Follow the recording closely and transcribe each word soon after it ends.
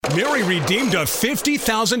Mary redeemed a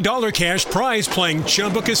 $50,000 cash prize playing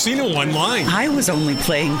Chumba Casino online. I was only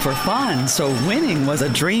playing for fun, so winning was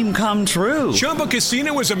a dream come true. Chumba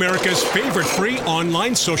Casino is America's favorite free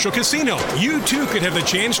online social casino. You too could have the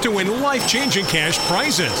chance to win life-changing cash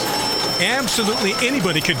prizes. Absolutely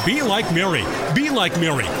anybody could be like Mary. Be like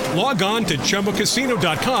Mary. Log on to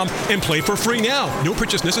ChumbaCasino.com and play for free now. No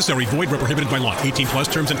purchase necessary. Void where prohibited by law. 18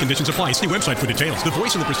 plus terms and conditions apply. See website for details. The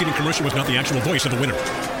voice in the preceding commercial was not the actual voice of the winner.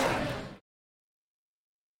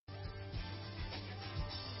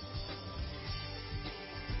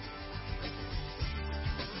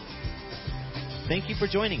 Thank you for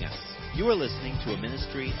joining us. You are listening to a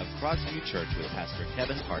ministry of Crossview Church with Pastor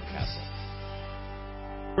Kevin Hardcastle.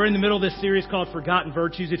 We're in the middle of this series called Forgotten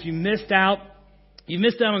Virtues. If you missed out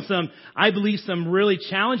on some, I believe, some really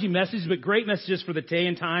challenging messages, but great messages for the day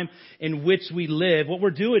and time in which we live. What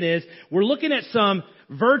we're doing is we're looking at some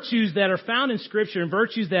virtues that are found in Scripture and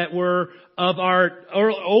virtues that were of our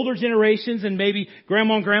older generations and maybe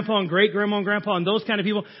grandma and grandpa and great grandma and grandpa and those kind of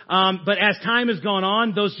people. But as time has gone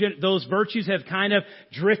on, those virtues have kind of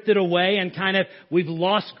drifted away and we've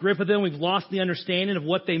lost grip of them. We've lost the understanding of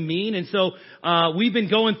what they mean. And so we've been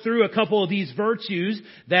going through a couple of these virtues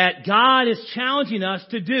that God is challenging us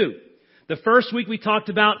to do. The first week we talked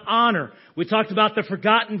about honor. We talked about the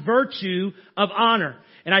forgotten virtue of honor.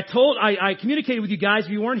 And I communicated with you guys,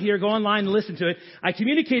 if you weren't here, go online and listen to it. I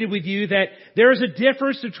communicated with you that there is a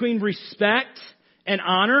difference between respect and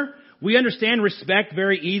honor. We understand respect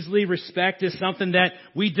very easily. Respect is something that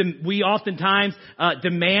we oftentimes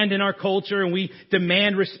demand in our culture, and we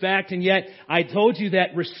demand respect. And yet, I told you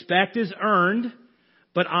that respect is earned,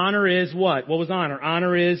 but honor is what? What was honor?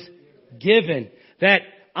 Honor is given. That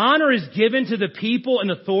honor is given to the people in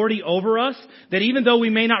authority over us, that even though we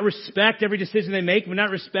may not respect every decision they make, we may not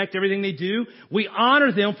respect everything they do, we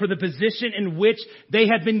honor them for the position in which they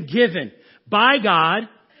have been given by God.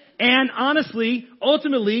 And honestly,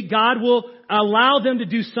 ultimately, God will allow them to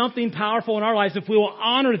do something powerful in our lives if we will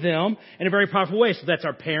honor them in a very powerful way. So that's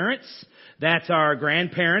our parents. That's our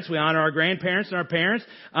grandparents. We honor our grandparents and our parents.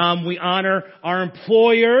 We honor our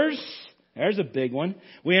employers. There's a big one.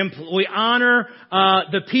 We honor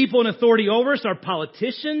the people in authority over us, our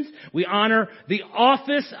politicians. We honor the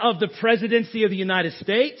office of the presidency of the United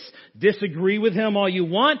States. Disagree with him all you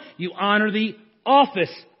want. You honor the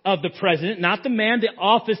office of the president, not the man, the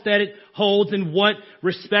office that it holds and what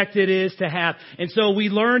respect it is to have. And so we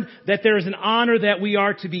learned that there is an honor that we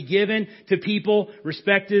are to be given to people.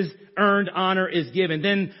 Respect is earned, honor is given.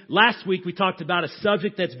 Then last week we talked about a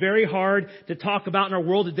subject that's very hard to talk about in our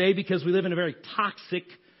world today because we live in a very toxic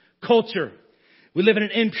culture. We live in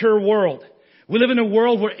an impure world. We live in a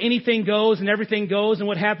world where anything goes and everything goes, and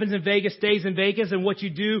what happens in Vegas stays in Vegas, and what you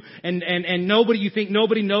do and you think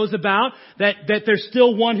nobody knows about, that there's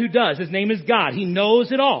still one who does. His name is God. He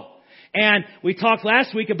knows it all. And we talked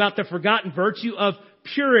last week about the forgotten virtue of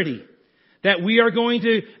purity, that we are going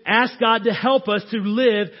to ask God to help us to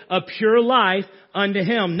live a pure life unto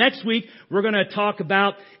Him. Next week, we're going to talk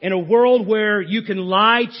about in a world where you can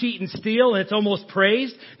lie, cheat, and steal, and it's almost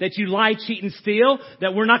praised that you lie, cheat, and steal,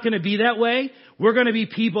 that we're not going to be that way. We're going to be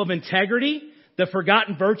people of integrity, the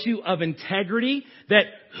forgotten virtue of integrity, that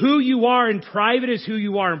who you are in private is who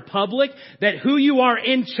you are in public, that who you are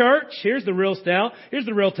in church, here's the real tell,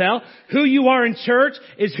 who you are in church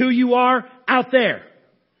is who you are out there.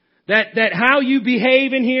 That how you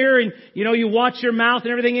behave in here and, you watch your mouth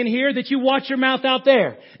and everything in here, that you watch your mouth out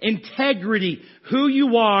there. Integrity. Who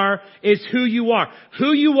you are is who you are.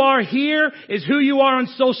 Who you are here is who you are on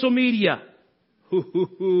social media.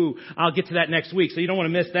 I'll get to that next week, so you don't want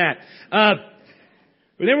to miss that.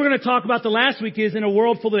 But then we're going to talk about the last week is in a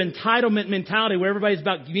world full of entitlement mentality where everybody's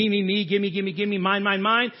about me, gimme,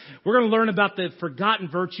 mine. We're going to learn about the forgotten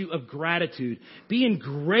virtue of gratitude. Being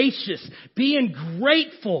gracious, being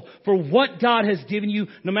grateful for what God has given you,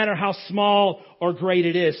 no matter how small or great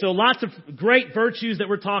it is. So lots of great virtues that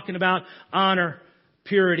we're talking about: honor,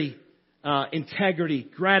 purity, integrity,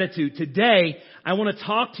 gratitude. Today, I want to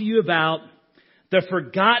talk to you about the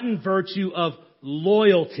forgotten virtue of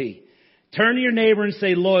loyalty. Turn to your neighbor and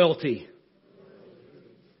say loyalty.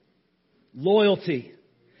 Loyalty.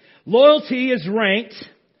 Loyalty is ranked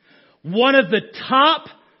one of the top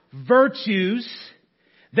virtues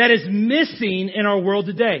that is missing in our world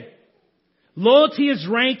today. Loyalty is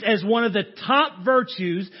ranked as one of the top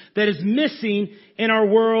virtues that is missing in our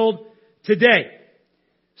world today.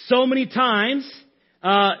 So many times,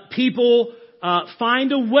 people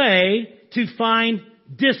find a way to find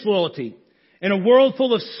disloyalty. In a world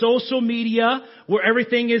full of social media where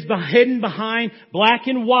everything is hidden behind black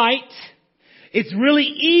and white, it's really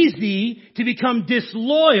easy to become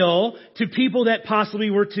disloyal to people that possibly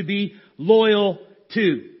were to be loyal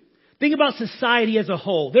to. Think about society as a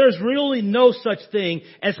whole. There's really no such thing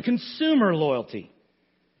as consumer loyalty.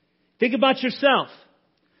 Think about yourself.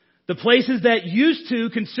 The places that used to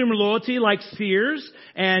consumer loyalty, like Sears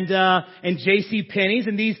and J.C. Penney's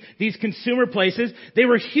and these consumer places, they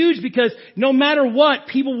were huge because no matter what,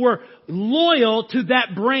 people were loyal to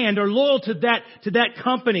that brand or loyal to that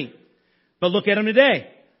company. But look at them today.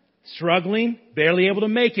 Struggling, barely able to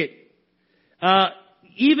make it.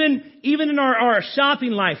 Even in our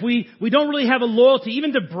shopping life, we don't really have a loyalty,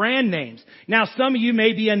 even to brand names. Now, some of you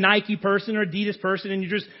may be a Nike person or Adidas person, and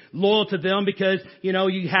you're just loyal to them because, you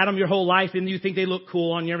had them your whole life and you think they look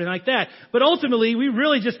cool on you, everything like that. But ultimately, we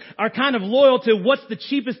really just are kind of loyal to what's the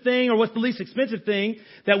cheapest thing or what's the least expensive thing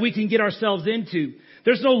that we can get ourselves into.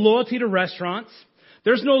 There's no loyalty to restaurants.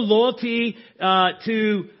 There's no loyalty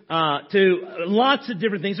to lots of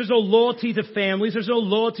different things. There's no loyalty to families. There's no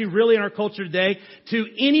loyalty really in our culture today to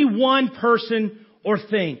any one person or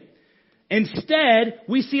thing. Instead,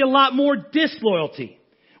 we see a lot more disloyalty.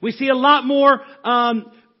 We see a lot more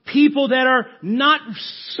people that are not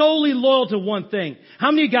solely loyal to one thing. How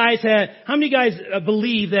many guys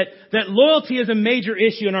believe that loyalty is a major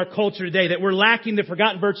issue in our culture today, that we're lacking the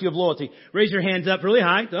forgotten virtue of loyalty? Raise your hands up really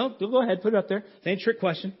high. No, go ahead, put it up there. Same trick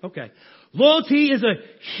question. Okay. Loyalty is a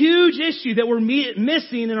huge issue that we're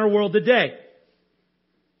missing in our world today.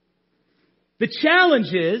 The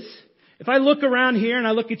challenge is, if I look around here and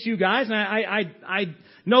I look at you guys, and I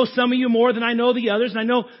know some of you more than I know the others, and I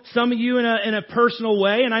know some of you in a personal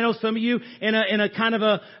way, and I know some of you in a kind of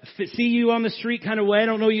a see you on the street kind of way. I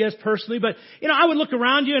don't know you guys personally, but I would look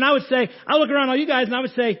around you and I look around all you guys and I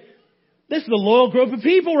would say, this is a loyal group of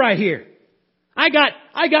people right here. I got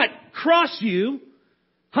cross you,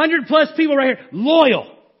 100 plus people right here,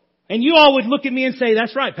 loyal. And you all would look at me and say,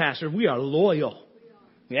 that's right, Pastor, we are loyal.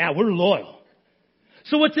 Yeah, we're loyal.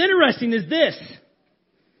 So what's interesting is this.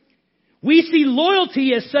 We see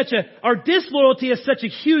loyalty as our disloyalty as such a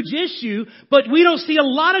huge issue, but we don't see a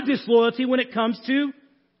lot of disloyalty when it comes to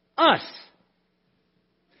us.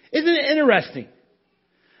 Isn't it interesting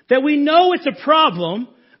that we know it's a problem,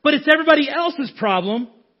 but it's everybody else's problem,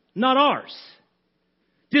 not ours?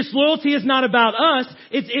 Disloyalty is not about us,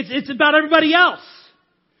 it's about everybody else.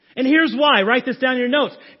 And here's why. Write this down in your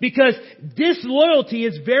notes. Because disloyalty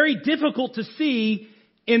is very difficult to see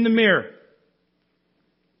in the mirror.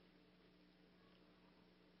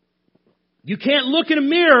 You can't look in a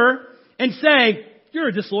mirror and say, you're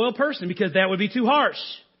a disloyal person, because that would be too harsh.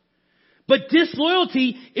 But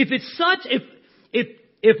disloyalty, if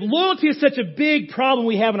loyalty is such a big problem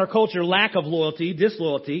we have in our culture, lack of loyalty,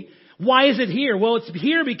 disloyalty, why is it here? Well, it's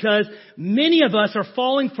here because many of us are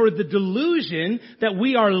falling for the delusion that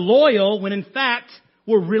we are loyal when in fact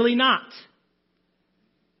we're really not.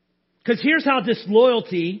 Because here's how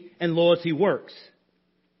disloyalty and loyalty works.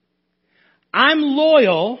 I'm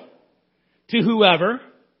loyal to whoever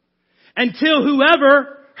until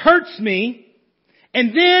whoever hurts me, and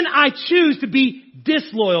then I choose to be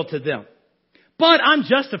disloyal to them. But I'm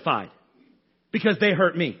justified because they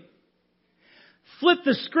hurt me. Flip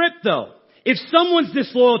the script though. If someone's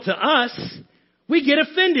disloyal to us, we get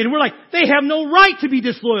offended. We're like, they have no right to be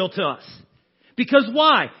disloyal to us. Because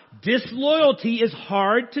why? Disloyalty is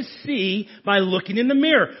hard to see by looking in the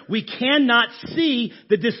mirror. We cannot see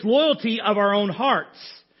the disloyalty of our own hearts.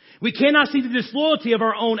 We cannot see the disloyalty of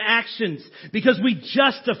our own actions because we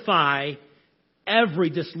justify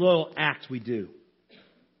every disloyal act we do.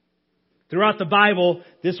 Throughout the Bible,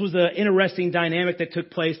 this was an interesting dynamic that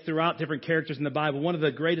took place throughout different characters in the Bible. One of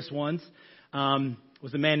the greatest ones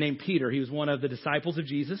was a man named Peter. He was one of the disciples of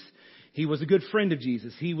Jesus. He was a good friend of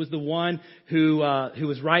Jesus. He was the one who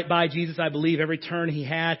was right by Jesus, I believe, every turn he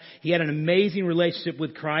had. He had an amazing relationship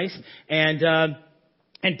with Christ.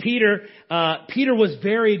 And Peter was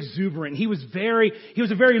very exuberant. He was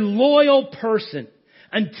a very loyal person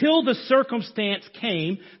until the circumstance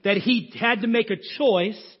came that he had to make a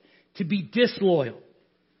choice to be disloyal.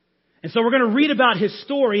 And so we're going to read about his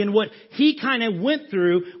story and what he kind of went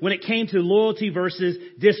through when it came to loyalty versus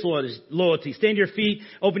disloyalty. Stand to your feet,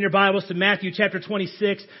 open your Bibles to Matthew chapter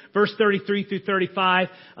 26, verse 33 through 35.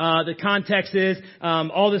 The context is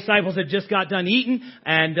all the disciples had just got done eating,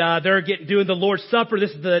 and they're doing the Lord's Supper. This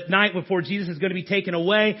is the night before Jesus is going to be taken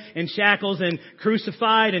away in shackles and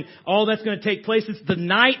crucified, and all that's going to take place. This is the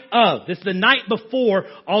night before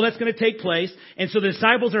all that's going to take place. And so the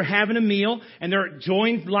disciples are having a meal, and they're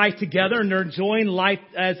enjoying life together, and they're enjoying life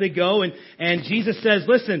as they go. And Jesus says,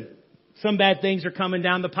 listen, some bad things are coming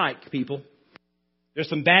down the pike, people. There's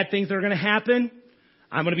some bad things that are going to happen.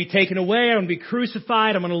 I'm going to be taken away. I'm going to be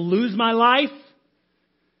crucified. I'm going to lose my life.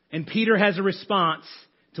 And Peter has a response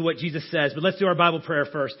to what Jesus says. But let's do our Bible prayer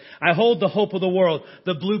first. I hold the hope of the world,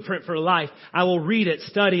 the blueprint for life. I will read it,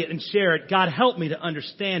 study it, and share it. God, help me to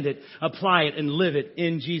understand it, apply it, and live it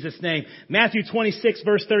in Jesus' name. Matthew 26,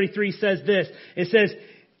 verse 33 says this. It says,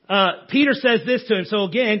 Peter says this to him. So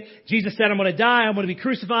again, Jesus said, I'm going to die. I'm going to be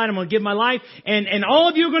crucified. I'm going to give my life. And all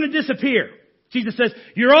of you are going to disappear. Jesus says,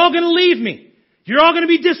 you're all going to leave me. You're all going to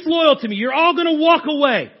be disloyal to me. You're all going to walk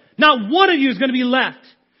away. Not one of you is going to be left.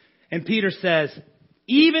 And Peter says,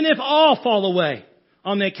 even if all fall away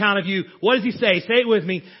on the account of you, what does he say? Say it with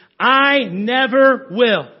me. I never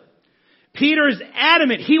will. Peter is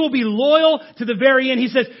adamant. He will be loyal to the very end. He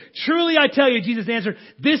says, truly I tell you, Jesus answered,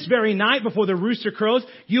 this very night before the rooster crows,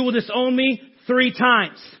 you will disown me 3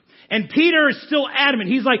 times. And Peter is still adamant.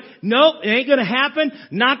 He's like, nope, it ain't going to happen.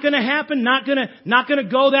 Not going to happen. Not going to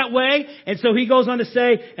go that way. And so he goes on to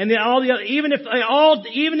say, and then all the other, even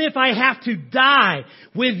if I have to die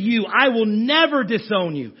with you, I will never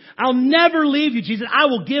disown you. I'll never leave you, Jesus. I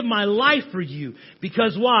will give my life for you.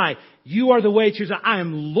 Because why? You are the way, truth. I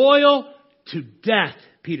am loyal to death,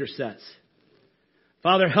 Peter says.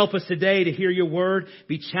 Father, help us today to hear your word,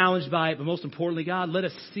 be challenged by it, but most importantly, God, let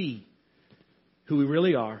us see who we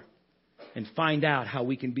really are and find out how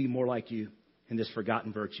we can be more like you in this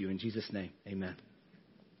forgotten virtue. In Jesus' name, amen.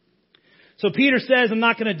 So Peter says, I'm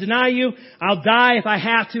not going to deny you. I'll die if I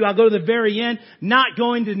have to. I'll go to the very end. Not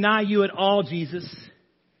going to deny you at all, Jesus.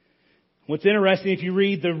 What's interesting, if you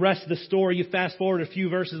read the rest of the story, you fast forward a few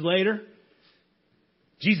verses later,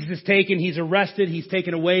 Jesus is taken, he's arrested, he's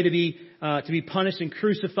taken away to be punished and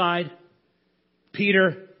crucified.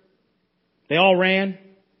 Peter, they all ran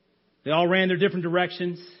their different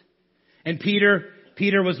directions. And Peter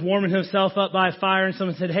was warming himself up by a fire, and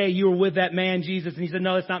someone said, hey, you were with that man, Jesus. And he said,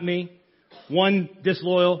 no, that's not me. One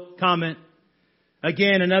disloyal comment.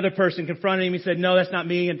 Again, another person confronted him. He said, no, that's not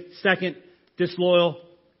me. And second disloyal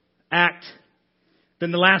act.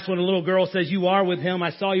 Then the last one, a little girl says, you are with him.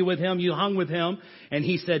 I saw you with him. You hung with him. And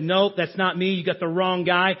he said, nope, that's not me. You got the wrong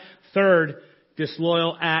guy. Third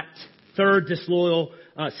disloyal act. Third disloyal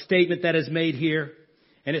statement that is made here.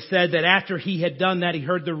 And it said that after he had done that, he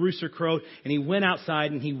heard the rooster crow, and he went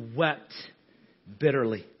outside and he wept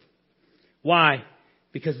bitterly. Why?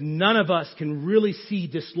 Because none of us can really see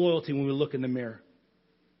disloyalty when we look in the mirror.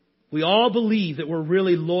 We all believe that we're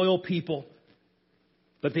really loyal people.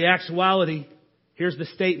 But the actuality, here's the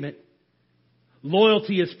statement.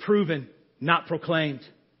 Loyalty is proven, not proclaimed.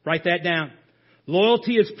 Write that down.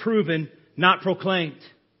 Loyalty is proven, not proclaimed.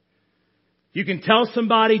 You can tell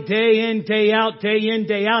somebody day in, day out,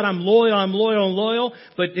 I'm loyal,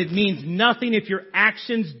 but it means nothing if your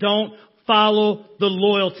actions don't follow the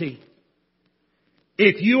loyalty.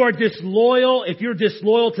 If you are disloyal, if you're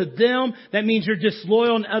disloyal to them, that means you're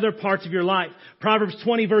disloyal in other parts of your life. Proverbs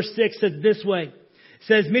 20 verse 6 says this way. It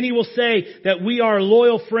says, many will say that we are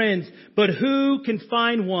loyal friends, but who can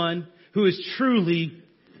find one who is truly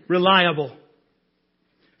reliable?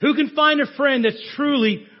 Who can find a friend that's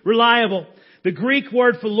truly reliable? The Greek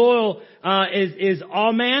word for loyal is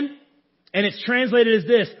amen, and it's translated as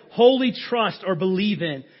this: wholly trust or believe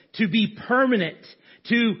in, to be permanent,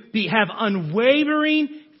 have unwavering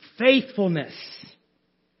faithfulness.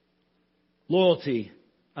 Loyalty,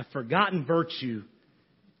 a forgotten virtue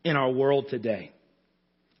in our world today.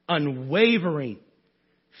 Unwavering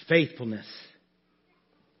faithfulness.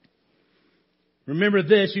 Remember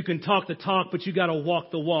this: you can talk the talk, but you got to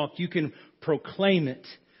walk the walk. You can proclaim it.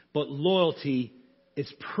 But loyalty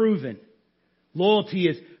is proven. Loyalty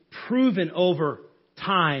is proven over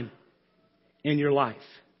time in your life.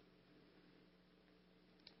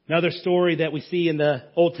 Another story that we see in the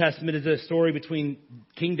Old Testament is a story between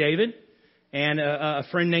King David and a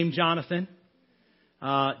friend named Jonathan.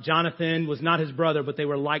 Jonathan was not his brother, but they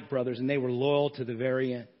were like brothers, and they were loyal to the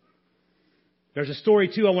very end. There's a story,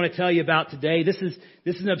 too, I want to tell you about today. This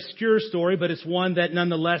is an obscure story, but it's one that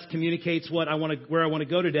nonetheless communicates where I want to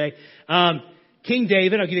go today. King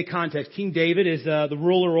David, I'll give you context. King David is the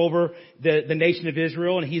ruler over the nation of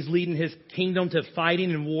Israel, and he's leading his kingdom to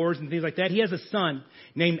fighting and wars and things like that. He has a son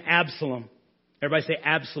named Absalom. Everybody say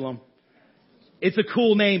Absalom. It's a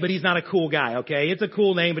cool name, but he's not a cool guy, okay? It's a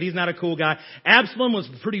cool name, but he's not a cool guy. Absalom was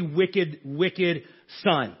a pretty wicked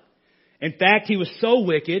son. In fact, he was so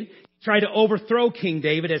wicked, tried to overthrow King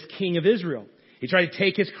David as king of Israel. He tried to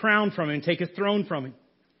take his crown from him and take his throne from him.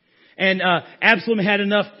 And Absalom had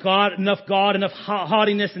enough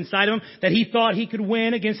haughtiness inside of him that he thought he could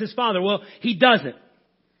win against his father. Well, he doesn't.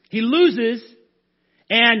 He loses.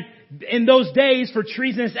 And in those days, for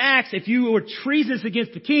treasonous acts, if you were treasonous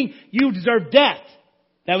against the king, you deserved death.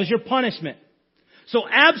 That was your punishment. So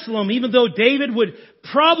Absalom, even though David would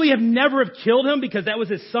probably have never have killed him because that was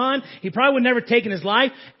his son, he probably would never have taken his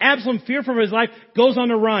life. Absalom, fearful for his life, goes on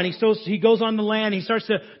the run. He goes on the land. He starts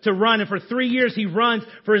to run. And for 3 years, he runs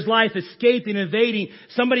for his life, escaping, evading.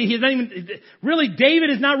 Really, David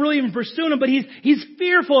is not really even pursuing him, but he's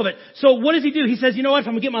fearful of it. So what does he do? He says, you know what? If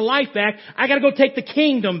I'm going to get my life back, I got to go take the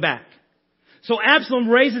kingdom back. So Absalom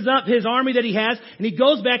raises up his army that he has, and he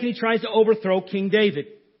goes back and he tries to overthrow King David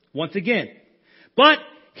once again. But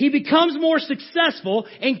he becomes more successful,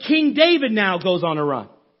 and King David now goes on a run.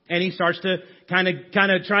 And he starts to kind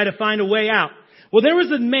of try to find a way out. Well, there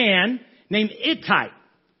was a man named Ittai.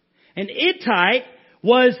 And Ittai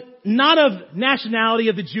was not of nationality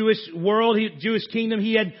of the Jewish world, Jewish kingdom.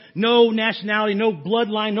 He had no nationality, no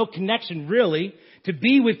bloodline, no connection really to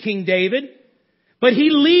be with King David. But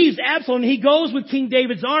he leaves Absalom, and he goes with King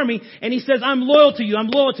David's army, and he says, I'm loyal to you, I'm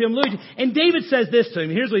loyal to you, I'm loyal to you. And David says this to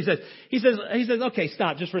him. Here's what he says. He says, okay,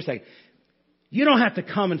 stop just for a second. You don't have to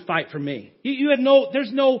come and fight for me. You have no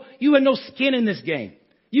skin in this game.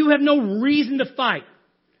 You have no reason to fight.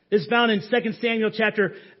 This is found in 2 Samuel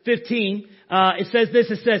chapter 15. It says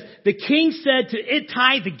this, it says, the king said to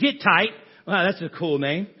Ittai the Gittite, wow, that's a cool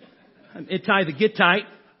name. Ittai the Gittite.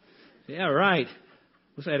 Yeah, right.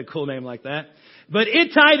 Wish I had a cool name like that. But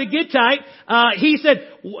Ittai the Gittite, he said,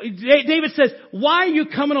 David says, why are you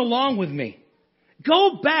coming along with me?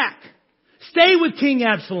 Go back. Stay with King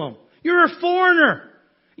Absalom. You're a foreigner.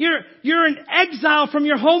 You're an exile from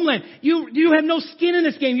your homeland. You have no skin in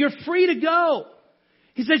this game. You're free to go.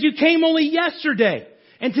 He says, you came only yesterday.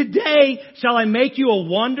 And today shall I make you a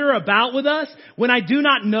wonder about with us when I do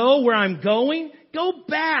not know where I'm going? Go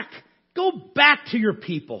back. Go back to your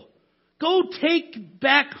people. Go take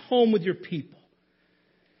back home with your people.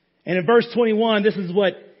 And in verse 21, this is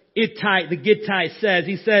what Ittai, the Gittite, says.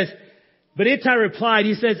 He says, but Ittai replied,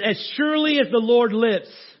 he says, as surely as the Lord lives,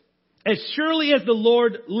 as surely as the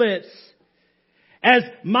Lord lives, as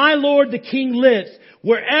my Lord the King lives,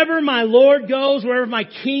 wherever my Lord goes, wherever my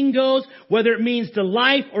King goes, whether it means to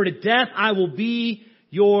life or to death, I will be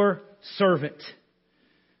your servant.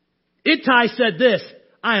 Ittai said this,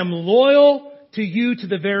 I am loyal to you to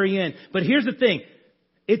the very end. But here's the thing.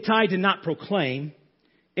 Ittai did not proclaim.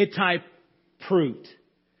 Ittai proved.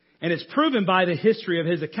 And it's proven by the history of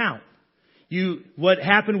his account. What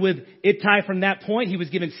happened with Ittai from that point, he was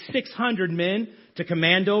given 600 men to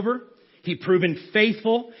command over. He proven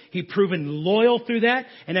faithful. He proven loyal through that.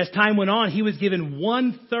 And as time went on, he was given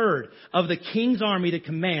 1/3 of the king's army to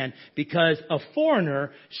command because a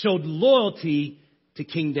foreigner showed loyalty to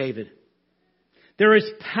King David. There is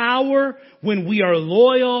power when we are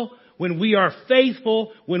loyal, when we are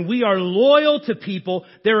faithful, when we are loyal to people.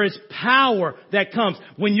 There is power that comes.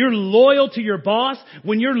 When you're loyal to your boss,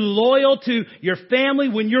 when you're loyal to your family,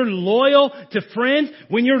 when you're loyal to friends,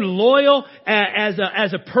 when you're loyal as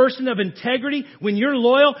a person of integrity, when you're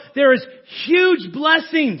loyal, there is huge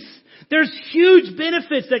blessings. There's huge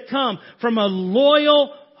benefits that come from a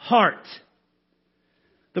loyal heart.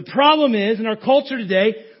 The problem is, in our culture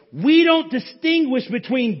today, we don't distinguish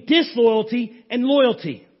between disloyalty and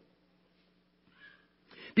loyalty.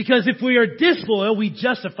 Because if we are disloyal, we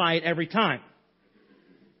justify it every time.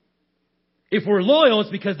 If we're loyal, it's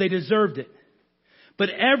because they deserved it. But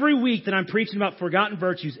every week that I'm preaching about forgotten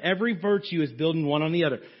virtues, every virtue is building one on the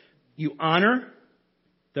other. You honor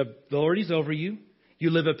the authorities over you. You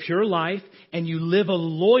live a pure life. And you live a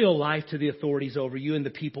loyal life to the authorities over you and the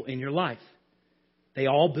people in your life. They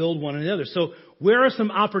all build one another. So where are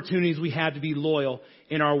some opportunities we have to be loyal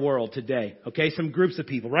in our world today? Okay, some groups of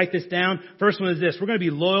people. Write this down. First one is this. We're going to be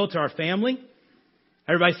loyal to our family.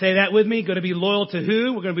 Everybody say that with me. Going to be loyal to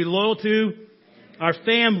who? We're going to be loyal to our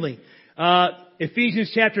family. Ephesians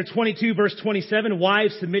chapter 22 verse 27.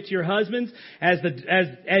 Wives, submit to your husbands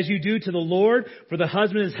as you do to the Lord. For the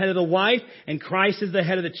husband is head of the wife, and Christ is the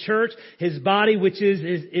head of the church, his body, which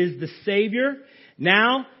is the Savior.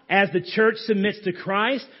 Now, as the church submits to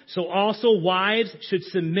Christ, so also wives should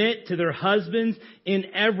submit to their husbands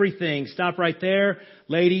in everything. Stop right there.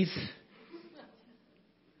 Ladies,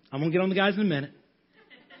 I'm going to get on the guys in a minute.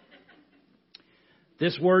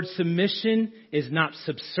 This word submission is not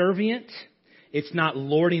subservient. It's not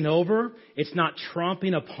lording over. It's not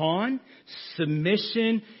tromping upon.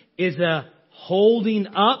 Submission is a holding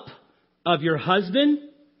up of your husband,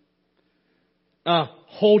 a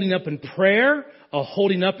holding up in prayer, a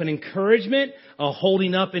holding up in encouragement, a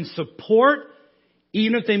holding up in support.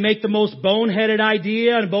 Even if they make the most boneheaded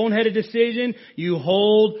idea and boneheaded decision, you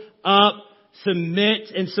hold up,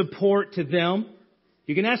 submit, and support to them.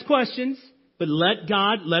 You can ask questions, but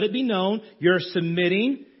let it be known you're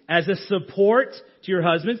submitting as a support to your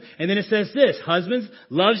husbands. And then it says this, husbands,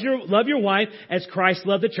 love your wife as Christ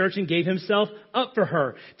loved the church and gave himself up for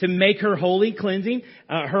her, to make her holy, cleansing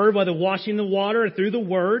her by the washing of the water through the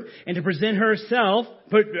word, and to present her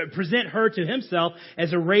to himself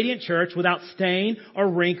as a radiant church without stain or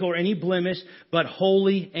wrinkle or any blemish, but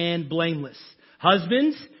holy and blameless.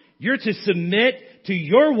 Husbands, you're to submit to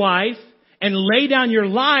your wife and lay down your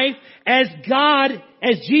life as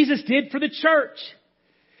Jesus did for the church.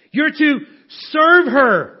 You're to serve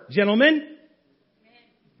her, gentlemen,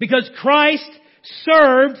 because Christ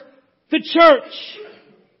served the church.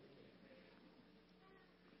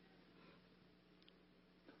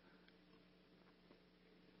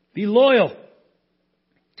 Be loyal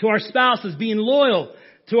to our spouses, being loyal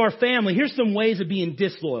to our family. Here's some ways of being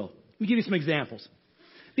disloyal. Let me give you some examples.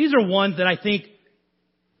 These are ones that I think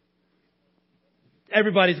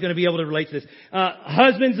everybody's going to be able to relate to this.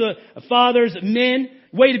 Husbands, fathers, men,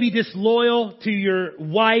 way to be disloyal to your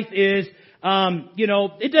wife is,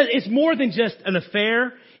 it's more than just an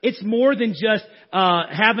affair. It's more than just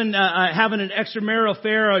having an extramarital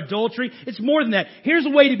affair or adultery. It's more than that. Here's a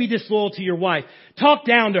way to be disloyal to your wife. Talk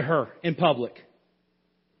down to her in public.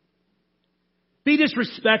 Be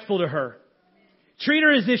disrespectful to her. Treat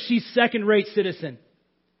her as if she's second-rate citizen.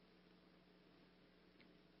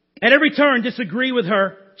 At every turn, disagree with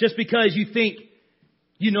her just because you think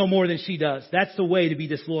you know more than she does. That's the way to be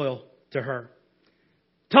disloyal to her.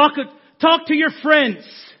 Talk to your friends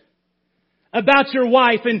about your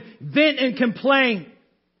wife and vent and complain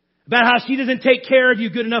about how she doesn't take care of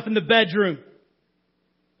you good enough in the bedroom.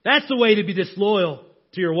 That's the way to be disloyal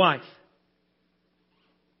to your wife.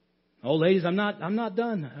 Oh, ladies, I'm not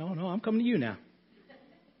done. Oh no, I'm coming to you now.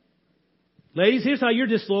 Ladies, here's how you're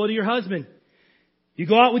disloyal to your husband. You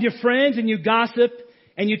go out with your friends and you gossip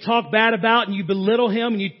and you talk bad about and you belittle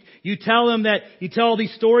him and you tell all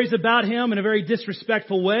these stories about him in a very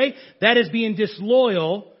disrespectful way. That is being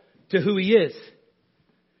disloyal to who he is.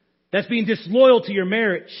 That's being disloyal to your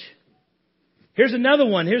marriage. Here's another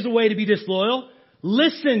one. Here's a way to be disloyal.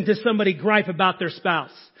 Listen to somebody gripe about their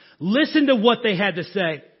spouse. Listen to what they had to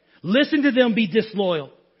say. Listen to them be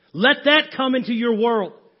disloyal. Let that come into your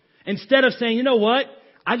world. Instead of saying, you know what?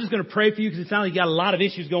 I'm just going to pray for you because it sounds like you got a lot of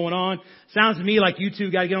issues going on. Sounds to me like you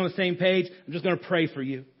two got to get on the same page. I'm just going to pray for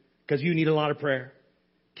you because you need a lot of prayer.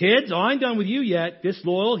 Kids, I ain't done with you yet.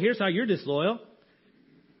 Disloyal. Here's how you're disloyal.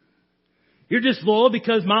 You're disloyal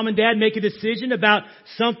because mom and dad make a decision about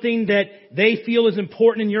something that they feel is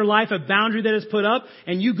important in your life, a boundary that is put up,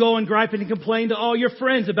 and you go and gripe and complain to all your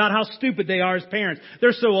friends about how stupid they are as parents.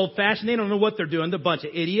 They're so old-fashioned, they don't know what they're doing. They're a bunch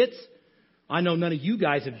of idiots. I know none of you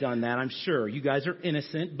guys have done that, I'm sure. You guys are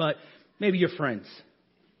innocent, but maybe your friends.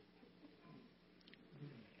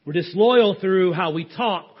 We're disloyal through how we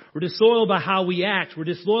talk. We're disloyal by how we act. We're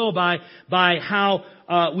disloyal by how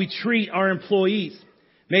we treat our employees.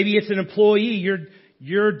 Maybe it's an employee.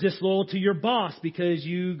 You're disloyal to your boss because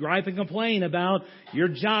you gripe and complain about your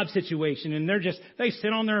job situation, and they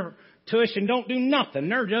sit on their tush and don't do nothing.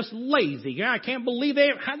 They're just lazy. I can't believe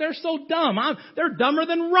they're so dumb. They're dumber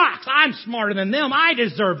than rocks. I'm smarter than them. I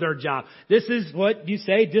deserve their job. This is what you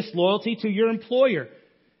say, disloyalty to your employer.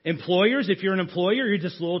 Employers, if you're an employer, you're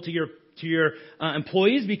disloyal to your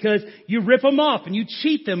employees because you rip them off and you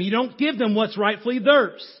cheat them. You don't give them what's rightfully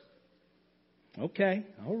theirs. Okay,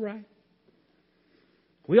 all right.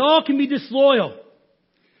 We all can be disloyal.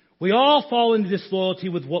 We all fall into disloyalty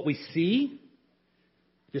with what we see,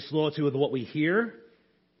 disloyalty with what we hear,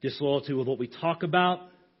 disloyalty with what we talk about,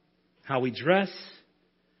 how we dress,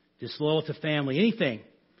 disloyal to family,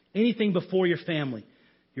 anything before your family,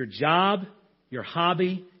 your job, your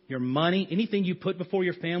hobby, your money, anything you put before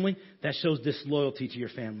your family, that shows disloyalty to your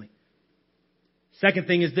family. Second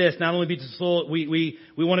thing is this, not only be disloyal, we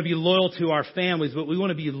want to be loyal to our families, but we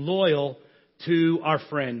want to be loyal to our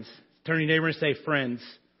friends. Turn to your neighbor and say, friends.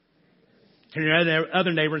 Turn to your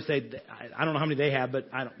other neighbor and say, I don't know how many they have, but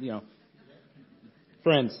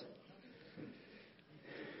friends.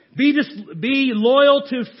 Be loyal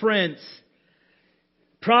to friends.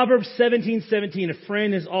 Proverbs 17:17, a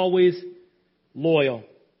friend is always loyal.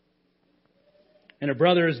 And a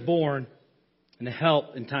brother is born and a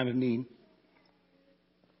help in time of need.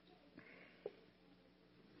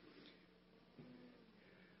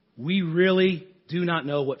 We really do not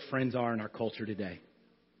know what friends are in our culture today.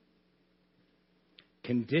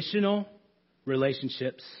 Conditional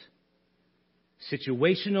relationships,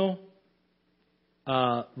 situational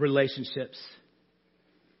relationships.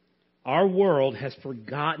 Our world has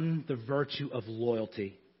forgotten the virtue of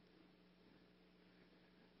loyalty.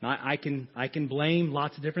 Now, I can blame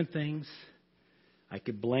lots of different things. I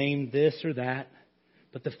could blame this or that.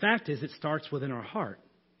 But the fact is, it starts within our heart.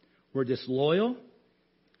 We're disloyal.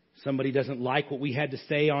 Somebody doesn't like what we had to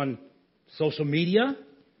say on social media.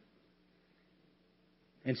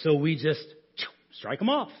 And so we just strike them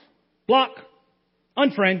off. Block.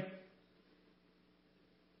 Unfriend.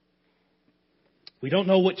 We don't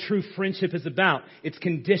know what true friendship is about. It's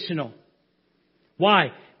conditional.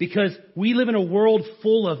 Why? Because we live in a world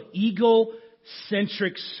full of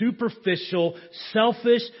egocentric, superficial,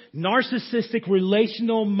 selfish, narcissistic,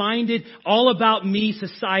 relational-minded, all-about-me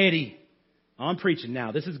society. Oh, I'm preaching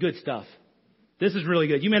now. This is good stuff. This is really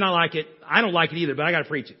good. You may not like it. I don't like it either, but I got to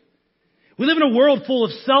preach it. We live in a world full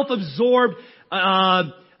of self-absorbed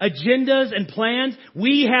agendas and plans.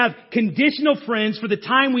 We have conditional friends for the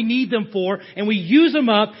time we need them for, and we use them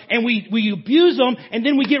up, and we abuse them, and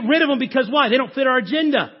then we get rid of them because why? They don't fit our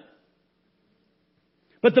agenda.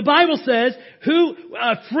 But the Bible says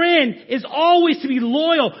a friend is always to be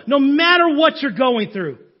loyal no matter what you're going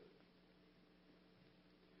through.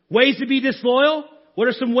 Ways to be disloyal? What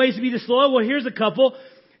are some ways to be disloyal? Well, here's a couple.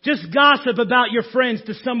 Just gossip about your friends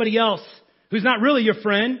to somebody else who's not really your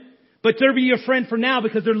friend, but they'll be your friend for now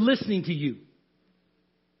because they're listening to you.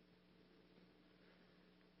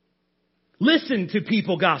 Listen to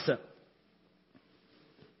people gossip.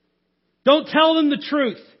 Don't tell them the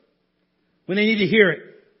truth when they need to hear it.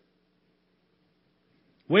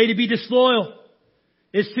 Way to be disloyal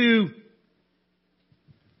is to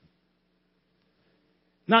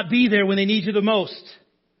not be there when they need you the most.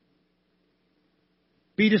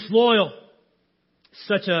 Be disloyal.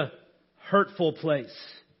 Such a hurtful place.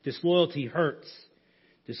 Disloyalty hurts.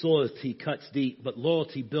 Disloyalty cuts deep, but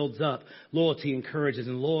loyalty builds up. Loyalty encourages,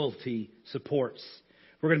 and loyalty supports.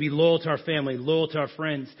 We're going to be loyal to our family, loyal to our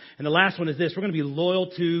friends. And the last one is this. We're going to be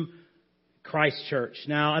loyal to Christ Church.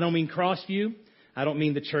 Now, I don't mean Crossview. I don't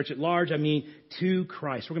mean the church at large. I mean to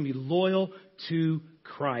Christ. We're going to be loyal to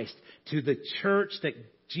Christ, to the church that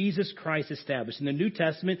Jesus Christ established. In the New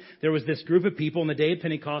Testament, there was this group of people on the day of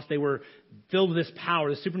Pentecost. They were filled with this power,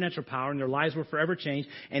 this supernatural power, and their lives were forever changed.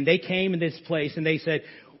 And they came in this place and they said,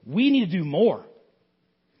 we need to do more.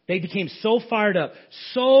 They became so fired up,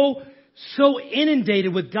 so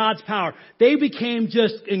inundated with God's power. They became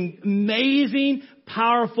just amazing,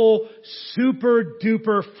 powerful, super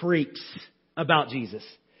duper freaks about Jesus.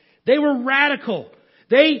 They were radical.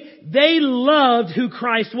 They loved who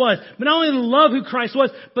Christ was. But not only loved who Christ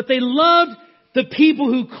was, but they loved the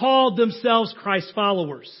people who called themselves Christ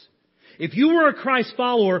followers. If you were a Christ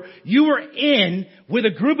follower, you were in with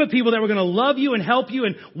a group of people that were going to love you and help you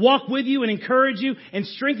and walk with you and encourage you and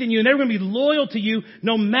strengthen you. And they were going to be loyal to you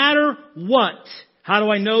no matter what. How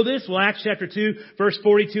do I know this? Well, Acts chapter 2, verse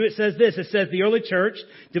 42, it says this. It says, the early church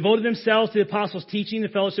devoted themselves to the apostles' teaching, the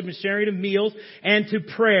fellowship and sharing of meals, and to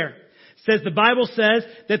prayer. It says, the Bible says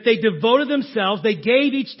that they devoted themselves, they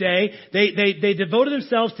gave each day, they devoted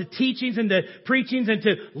themselves to teachings and to preachings and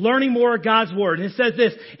to learning more of God's Word. And it says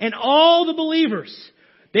this, and all the believers,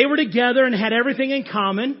 they were together and had everything in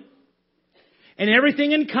common. And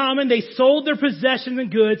everything in common, they sold their possessions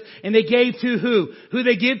and goods, and they gave to who? Who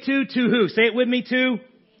they give to who? Say it with me, to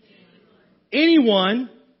anyone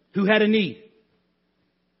who had a need.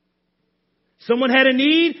 Someone had a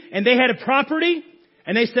need, and they had a property,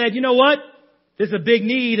 and they said, you know what? This is a big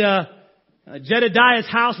need. Jedediah's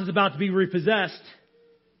house is about to be repossessed.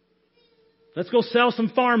 Let's go sell some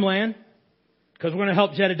farmland, because we're going to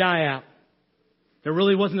help Jedediah out. There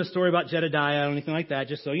really wasn't a story about Jedediah or anything like that,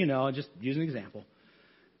 just so you know. I'll just use an example.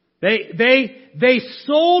 They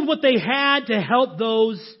sold what they had to help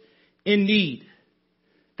those in need.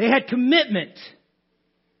 They had commitment.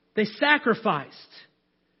 They sacrificed.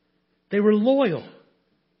 They were loyal.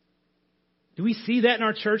 Do we see that in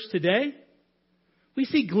our church today? We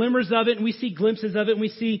see glimmers of it, and we see glimpses of it, and we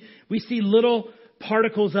see little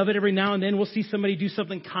particles of it every now and then. We'll see somebody do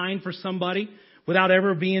something kind for somebody without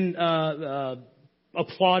ever being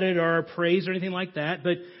applauded or praised or anything like that.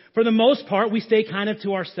 But for the most part, we stay kind of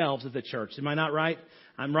to ourselves as a church. Am I not right?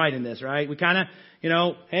 I'm right in this, right? We kind of,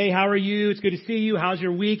 hey, how are you? It's good to see you. How's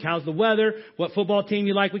your week? How's the weather? What football team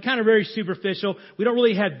you like? We kind of very superficial. We don't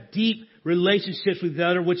really have deep relationships with the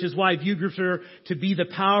other, which is why view groups are to be the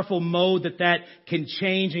powerful mode that can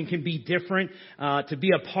change and can be different, to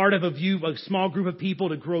be a part of a small group of people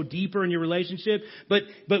to grow deeper in your relationship. But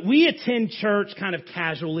we attend church kind of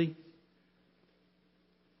casually.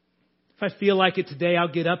 If I feel like it today, I'll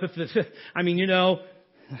get up.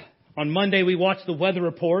 On Monday we watch the weather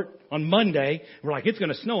report. On Monday, we're like, it's going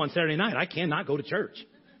to snow on Saturday night. I cannot go to church.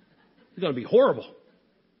 It's going to be horrible.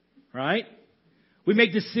 Right? We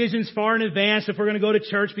make decisions far in advance if we're going to go to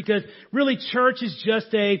church, because really church is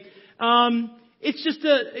just it's just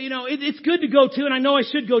it's good to go to, and I know I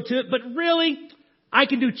should go to it, but really, I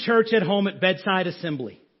can do church at home at Bedside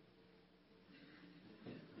Assembly.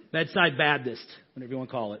 Bedside Baptist, whatever you want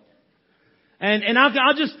to call it. And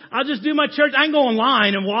I'll just do my church. I can go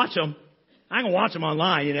online and watch them. I can watch them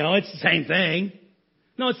online, it's the same thing.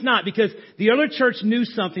 No, it's not, because the other church knew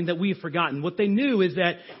something that we've forgotten. What they knew is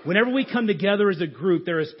that whenever we come together as a group,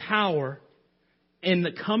 there is power in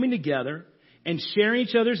the coming together and sharing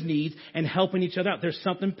each other's needs and helping each other out. There's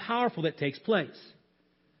something powerful that takes place.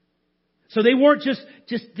 So they weren't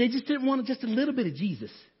they just didn't want just a little bit of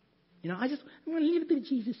Jesus. I want a little bit of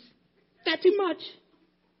Jesus. Not too much.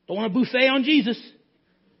 Don't want a buffet on Jesus.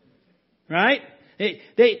 Right?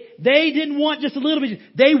 They didn't want just a little bit.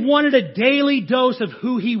 They wanted a daily dose of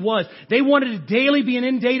who He was. They wanted to daily be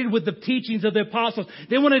inundated with the teachings of the apostles.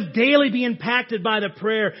 They wanted to daily be impacted by the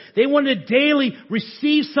prayer. They wanted to daily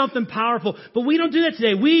receive something powerful. But we don't do that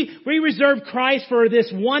today. We reserve Christ for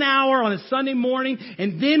this 1 hour on a Sunday morning,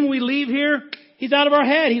 and then we leave here. He's out of our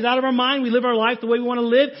head. He's out of our mind. We live our life the way we want to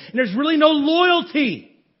live, and there's really no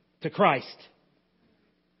loyalty to Christ.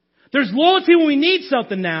 There's loyalty when we need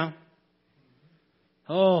something now.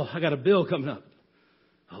 Oh, I got a bill coming up.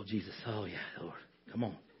 Oh, Jesus. Oh, yeah, Lord. Come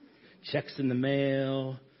on. Checks in the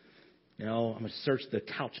mail. I'm going to search the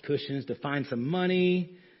couch cushions to find some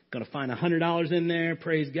money. Going to find $100 in there.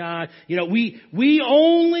 Praise God. We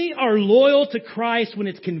only are loyal to Christ when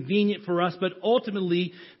it's convenient for us. But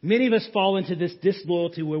ultimately, many of us fall into this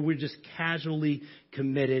disloyalty where we're just casually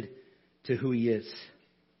committed to who He is.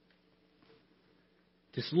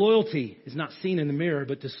 Disloyalty is not seen in the mirror,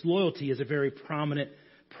 but disloyalty is a very prominent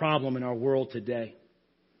problem in our world today.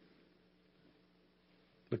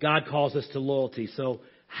 But God calls us to loyalty. So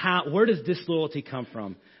where does disloyalty come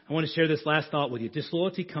from? I want to share this last thought with you.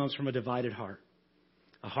 Disloyalty comes from a divided heart.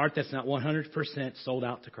 A heart that's not 100% sold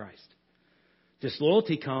out to Christ.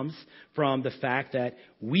 Disloyalty comes from the fact that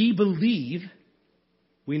we believe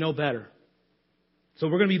we know better. So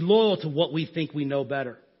we're going to be loyal to what we think we know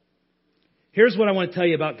better. Here's what I want to tell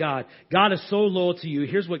you about God. God is so loyal to you.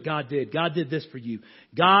 Here's what God did. God did this for you.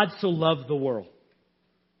 God so loved the world.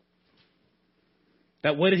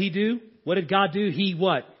 That what did He do? What did God do? He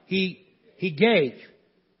what? He gave.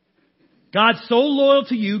 God's so loyal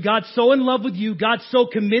to you. God's so in love with you. God's so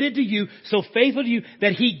committed to you, so faithful to you,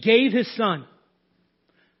 that He gave His Son.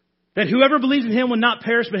 That whoever believes in Him will not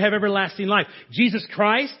perish but have everlasting life. Jesus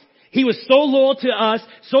Christ, He was so loyal to us,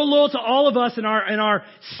 so loyal to all of us in our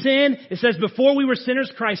sin. It says before we were sinners,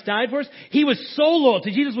 Christ died for us. He was so loyal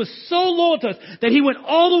to Jesus, was so loyal to us that He went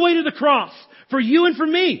all the way to the cross for you and for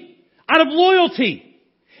me out of loyalty.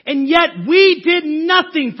 And yet we did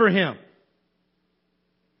nothing for Him.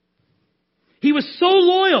 He was so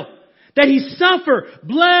loyal that He suffered,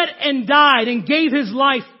 bled, and died and gave His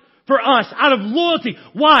life for us out of loyalty.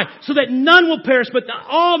 Why? So that none will perish, but that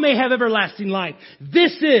all may have everlasting life.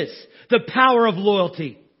 This is the power of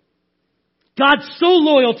loyalty. God's so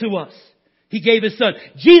loyal to us, He gave His Son.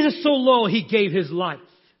 Jesus so loyal, He gave His life.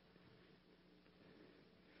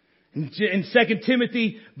 In 2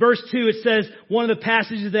 Timothy verse 2, it says, one of the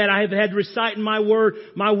passages that I have had to recite in my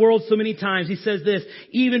world so many times, he says this: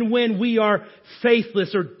 even when we are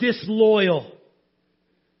faithless or disloyal,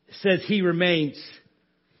 it says He remains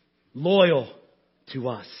loyal to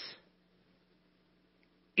us.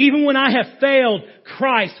 Even when I have failed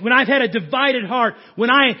Christ, when I've had a divided heart, when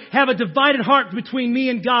I have a divided heart between me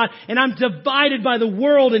and God, and I'm divided by the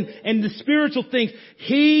world and the spiritual things,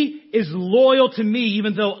 He is loyal to me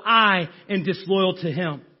even though I am disloyal to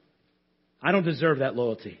Him. I don't deserve that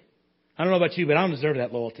loyalty. I don't know about you, but I don't deserve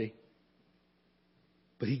that loyalty.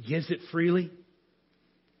 But He gives it freely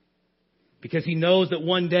because He knows that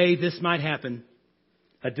one day this might happen.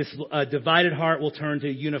 A divided heart will turn to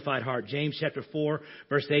a unified heart. James chapter 4,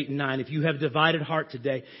 verse 8 and 9. If you have a divided heart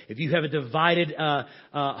today, if you have a divided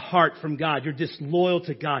heart from God, you're disloyal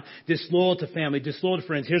to God, disloyal to family, disloyal to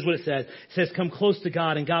friends. Here's what it says. It says, come close to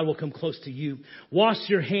God and God will come close to you. Wash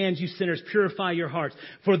your hands, you sinners. Purify your hearts.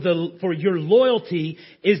 For your loyalty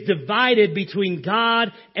is divided between God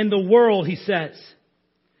and the world, he says.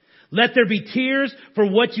 Let there be tears for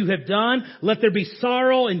what you have done. Let there be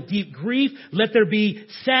sorrow and deep grief. Let there be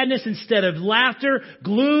sadness instead of laughter,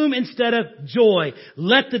 gloom instead of joy.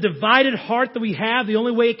 Let the divided heart that we have, the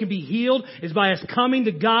only way it can be healed is by us coming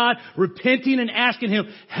to God, repenting and asking Him,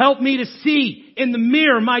 help me to see in the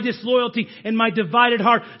mirror my disloyalty and my divided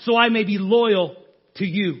heart so I may be loyal to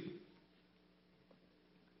you.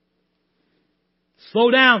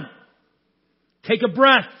 Slow down. Take a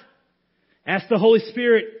breath. Ask the Holy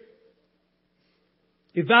Spirit,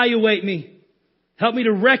 evaluate me. Help me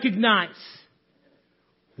to recognize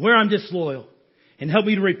where I'm disloyal. And help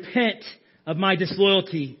me to repent of my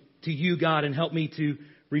disloyalty to you, God, and help me to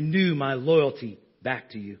renew my loyalty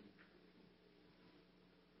back to you.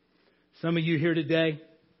 Some of you here today,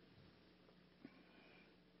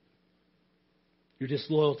 your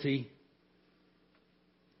disloyalty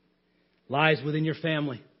lies within your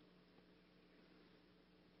family.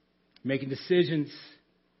 Making decisions.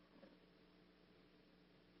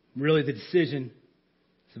 Really, the decision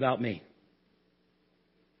is about me.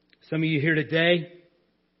 Some of you here today,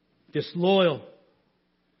 disloyal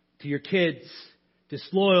to your kids,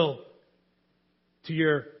 disloyal to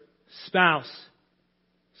your spouse.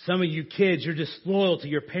 Some of you kids, you're disloyal to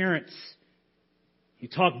your parents. You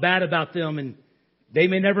talk bad about them, and they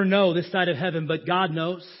may never know this side of heaven, but God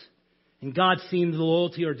knows. And God's seen the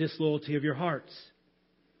loyalty or disloyalty of your hearts.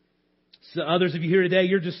 So others of you here today,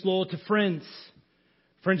 you're disloyal to friends.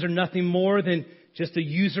 Friends are nothing more than just a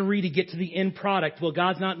usury to get to the end product. Well,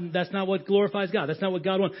 that's not what glorifies God. That's not what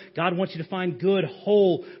God wants. God wants you to find good,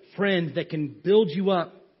 whole friends that can build you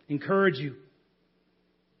up, encourage you.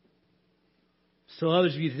 So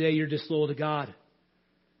others of you today, you're disloyal to God.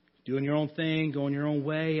 Doing your own thing, going your own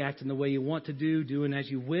way, acting the way you want to do, doing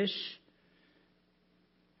as you wish.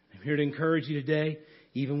 I'm here to encourage you today.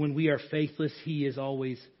 Even when we are faithless, He is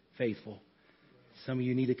always faithful. Some of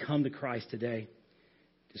you need to come to Christ today.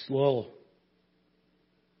 Disloyal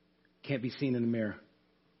can't be seen in the mirror,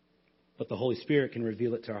 but the Holy Spirit can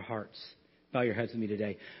reveal it to our hearts. Bow your heads with me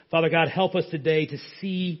today. Father God, help us today to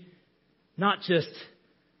see not just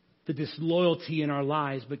the disloyalty in our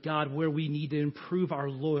lives, but God, where we need to improve our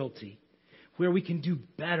loyalty, where we can do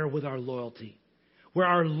better with our loyalty, where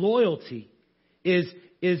our loyalty is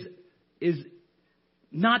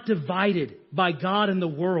not divided by God and the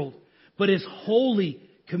world, but is wholly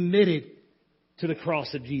committed to the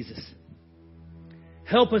cross of Jesus.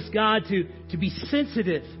 Help us, God, to be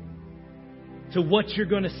sensitive to what you're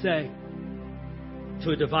going to say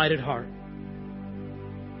to a divided heart.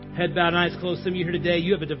 Head bowed and eyes closed. Some of you here today,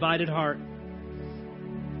 you have a divided heart.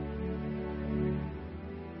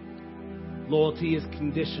 Loyalty is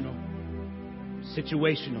conditional,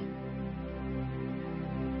 situational.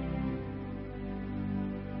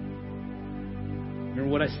 Remember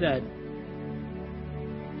what I said.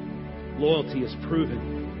 Loyalty is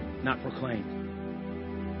proven, not proclaimed.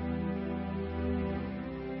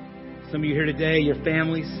 Some of you here today, your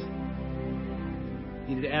families,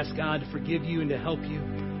 need to ask God to forgive you and to help you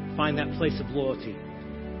find that place of loyalty.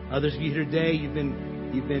 Others of you here today, you've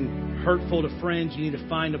been hurtful to friends. You need to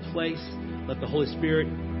find a place. Let the Holy Spirit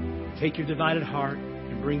take your divided heart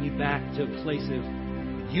and bring you back to a place of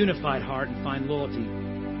unified heart and find loyalty.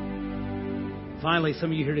 Finally,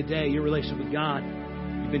 some of you here today, your relationship with God,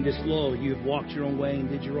 you've been disloyal. You have walked your own way and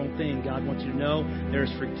did your own thing. God wants you to know there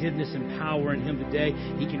is forgiveness and power in Him today.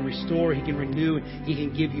 He can restore, He can renew, He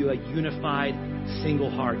can give you a unified, single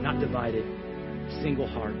heart, not divided. Single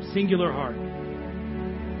heart, singular heart.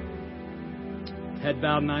 Head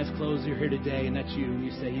bowed and eyes closed. You're here today, and that's you. And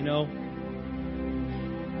you say, you know,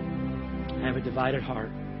 I have a divided heart.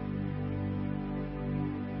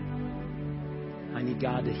 I need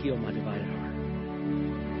God to heal my divided heart.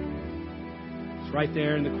 It's right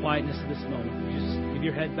there in the quietness of this moment. You just give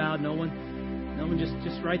your head bowed. No one,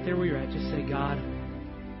 just right there where you're at. Just say, God,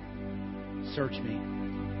 search me.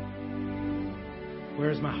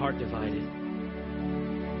 Where is my heart divided?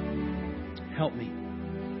 Help me.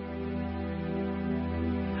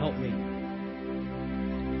 Help me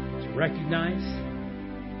to recognize,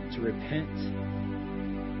 to repent,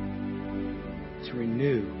 to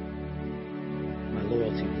renew my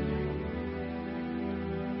loyalty to you.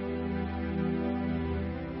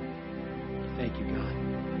 Thank you, God.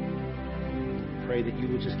 Pray that you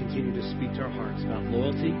will just continue to speak to our hearts about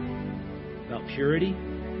loyalty, about purity,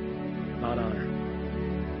 about honor.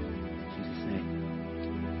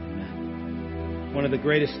 One of the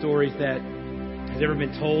greatest stories that has ever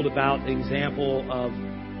been told about the example of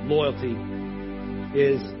loyalty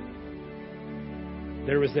is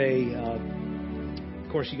there was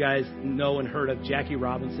of course you guys know and heard of Jackie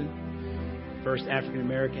Robinson, first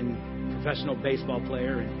African-American professional baseball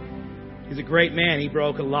player. And he's a great man. He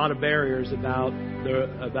broke a lot of barriers about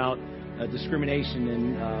discrimination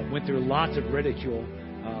and went through lots of ridicule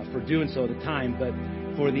for doing so at the time. But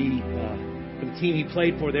for the team he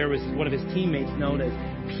played for, there was one of his teammates known as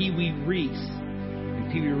Pee Wee Reese.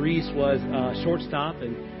 And Pee Wee Reese was shortstop,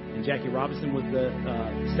 and Jackie Robinson was the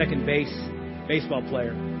second base baseball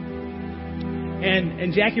player.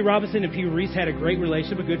 And Jackie Robinson and Pee Wee Reese had a great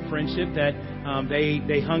relationship, a good friendship that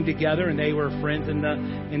they hung together, and they were friends in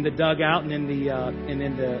the dugout and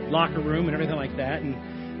in the locker room and everything like that.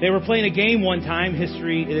 They were playing a game one time. This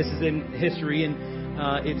is in history, and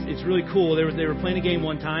it's really cool. They were playing a game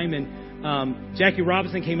one time, and Jackie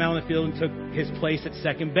Robinson came out on the field and took his place at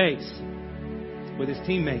second base with his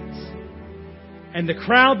teammates. And the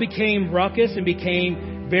crowd became ruckus and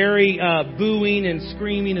became very booing and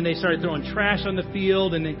screaming, and they started throwing trash on the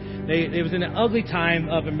field, and it was an ugly time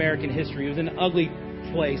of American history. It was an ugly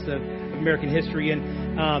place of American history,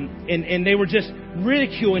 and they were just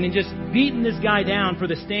ridiculing and just beating this guy down for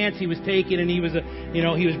the stance he was taking, and he was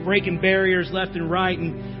breaking barriers left and right,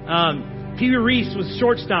 and Pee Wee Reese was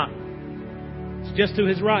shortstop. It's just to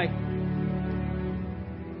his right,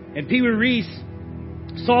 and Pee Wee Reese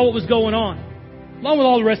saw what was going on, along with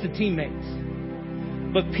all the rest of the teammates.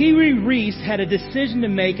 But Pee Wee Reese had a decision to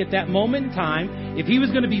make at that moment in time if he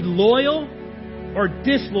was going to be loyal or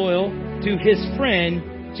disloyal to his friend,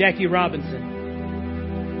 Jackie Robinson.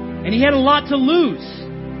 And he had a lot to lose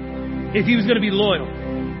if he was going to be loyal.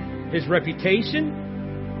 His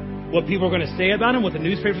reputation, what people were going to say about him, what the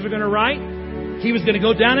newspapers were going to write. He was going to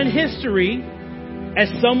go down in history as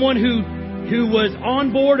someone who was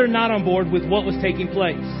on board or not on board with what was taking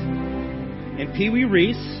place. And Pee Wee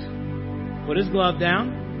Reese put his glove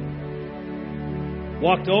down,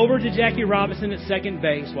 walked over to Jackie Robinson at second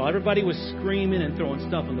base while everybody was screaming and throwing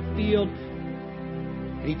stuff on the field.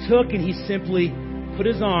 And he took and he simply put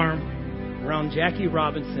his arm around Jackie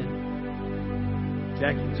Robinson.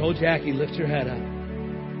 Told Jackie, lift your head up.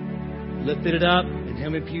 Lifted it up, and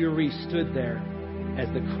him and Pee Wee Reese stood there as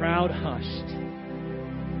the crowd hushed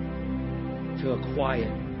to a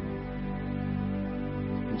quiet.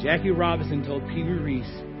 And Jackie Robinson told Pee Wee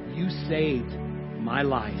Reese, you saved my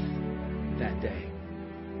life that day.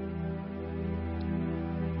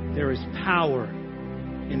 There is power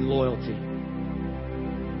in loyalty.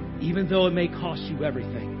 Even though it may cost you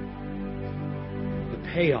everything, the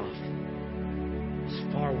payoff is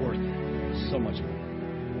far worth it. So much more.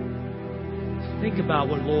 So think about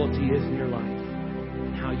what loyalty is in your life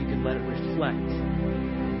and how you can let it reflect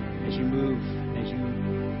as you move, as you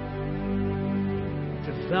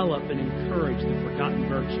develop and encourage the forgotten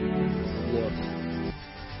virtue of loyalty.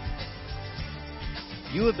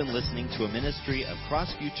 You have been listening to a ministry of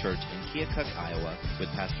Crossview Church in Keokuk, Iowa, with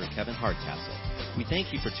Pastor Kevin Hardcastle. We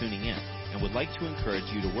thank you for tuning in and would like to encourage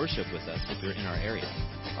you to worship with us if you're in our area.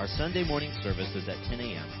 Our Sunday morning service is at 10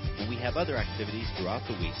 a.m., and we have other activities throughout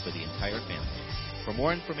the week for the entire family. For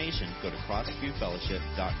more information, go to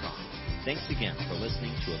crossviewfellowship.com. Thanks again for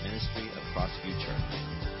listening to a ministry of Crossview Church.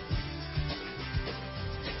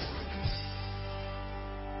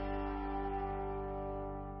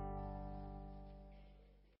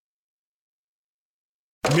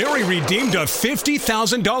 Mary redeemed a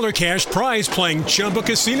 $50,000 cash prize playing Chumba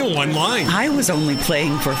Casino online. I was only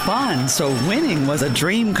playing for fun, so winning was a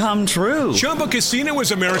dream come true. Chumba Casino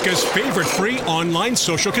is America's favorite free online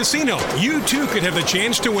social casino. You too could have the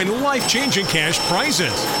chance to win life-changing cash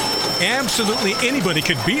prizes. Absolutely anybody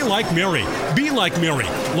could be like Mary. Be like Mary.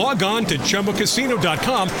 Log on to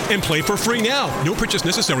ChumbaCasino.com and play for free now. No purchase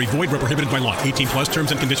necessary. Void where prohibited by law. 18+ terms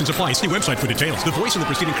and conditions apply. See website for details. The voice of the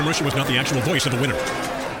preceding commercial was not the actual voice of the winner.